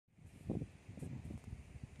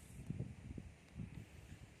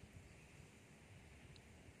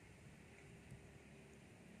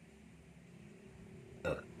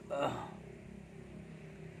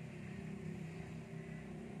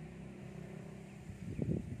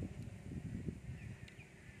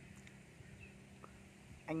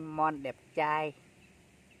Anh Mon đẹp trai.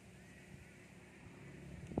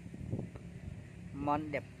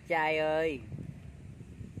 Mon đẹp trai ơi.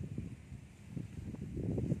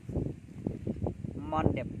 Mon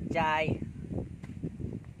đẹp trai.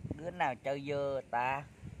 Đứa nào chơi dơ ta?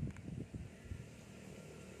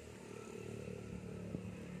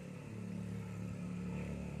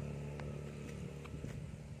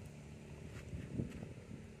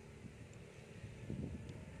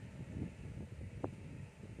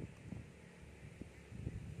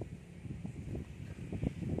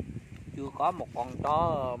 Chưa có một con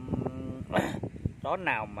chó chó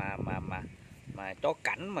nào mà chó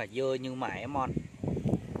cảnh mà dơ như mày em Mon.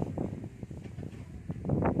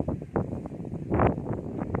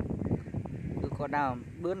 Chưa có đâu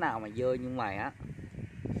đứa nào mà dơ như mày á.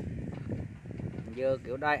 Dơ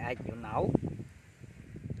kiểu đây ai chịu nấu.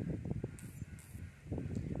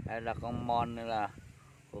 Đây là con Mon này là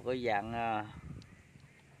của cái dạng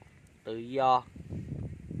tự do,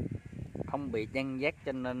 không bị chen dắt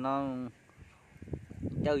cho nên nó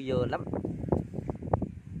chơi dừa lắm.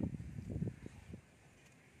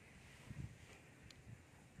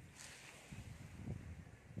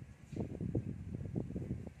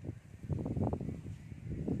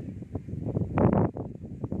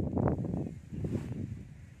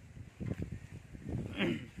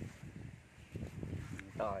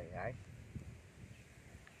 Trời ơi,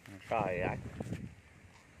 trời ơi.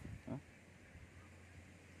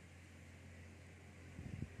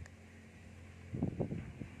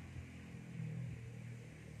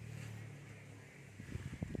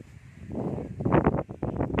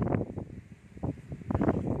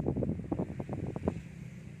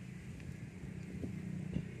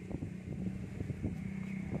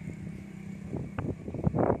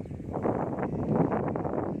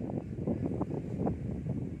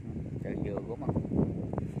 Chơi dừa gốm không?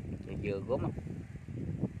 Chơi dừa gốm không?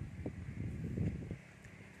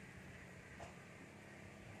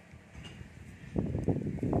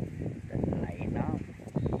 Lại nó.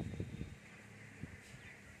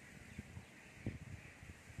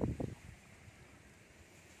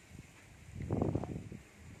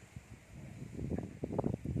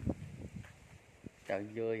 Chơi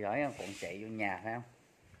dừa giỏi không? Còn chạy vô nhà phải không?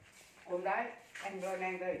 Hôm đấy anh lên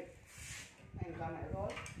ăn đi, anh sao mẹ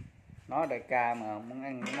rồi? Nó đại ca mà muốn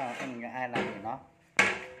ăn cái nào ăn ai làm thì nó.